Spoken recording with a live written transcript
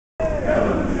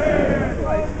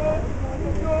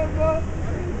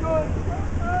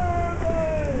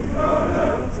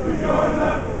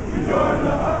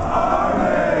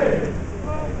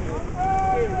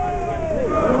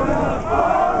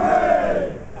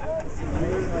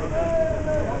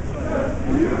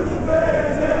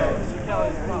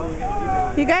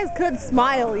You guys could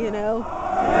smile, you know.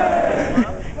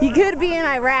 You could be in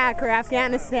Iraq or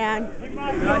Afghanistan.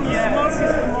 Not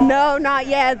yet. No, not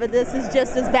yet, but this is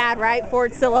just as bad, right?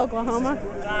 Fort Sill, Oklahoma.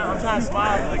 I'm trying to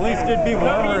smile. At least it'd be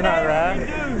warmer in Iraq.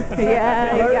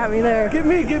 Yeah, you got me there. Get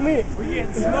me, get me. We're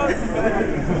getting smoked.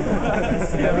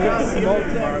 Yeah, we got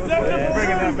smoked.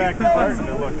 Bringing that back to Barton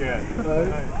to look at.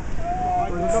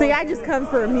 See, I just come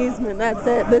for amusement. That's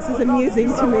it. This is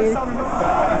amusing to me.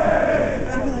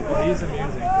 He's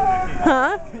amusing.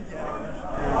 Huh?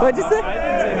 What'd you say? I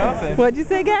didn't say nothing. What'd you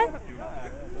say, guy?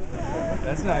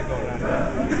 That's not going on.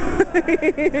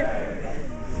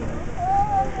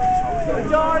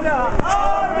 Georgia,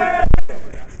 Army!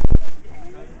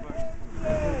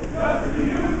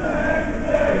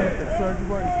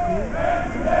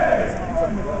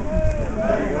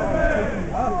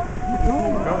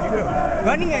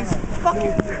 Running is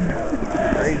fucking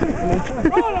crazy.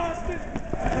 Run, Austin!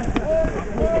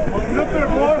 Look there,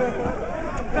 boy!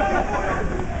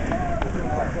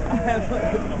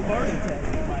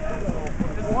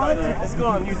 Let's go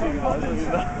on YouTube.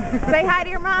 Say hi to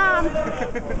your mom.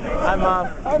 Hi, Mom.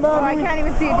 Hi, Mom. Oh, I can't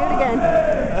even see you. Do it again.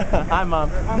 Hi, Mom.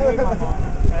 Oh,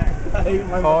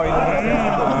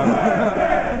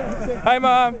 hi,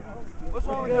 Mom. What's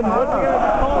wrong with you, Mom?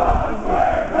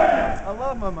 I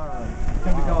love my mom.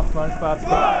 Can we call SpongeBob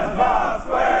SquarePants?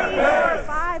 3, 4,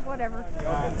 5, whatever.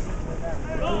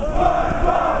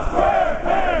 SpongeBob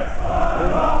SquarePants!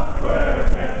 SpongeBob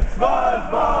SquarePants!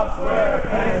 SpongeBob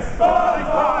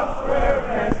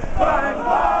SquarePants!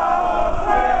 SpongeBob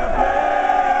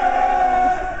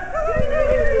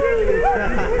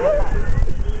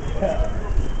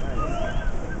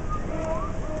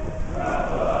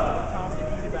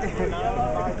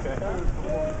SquarePants!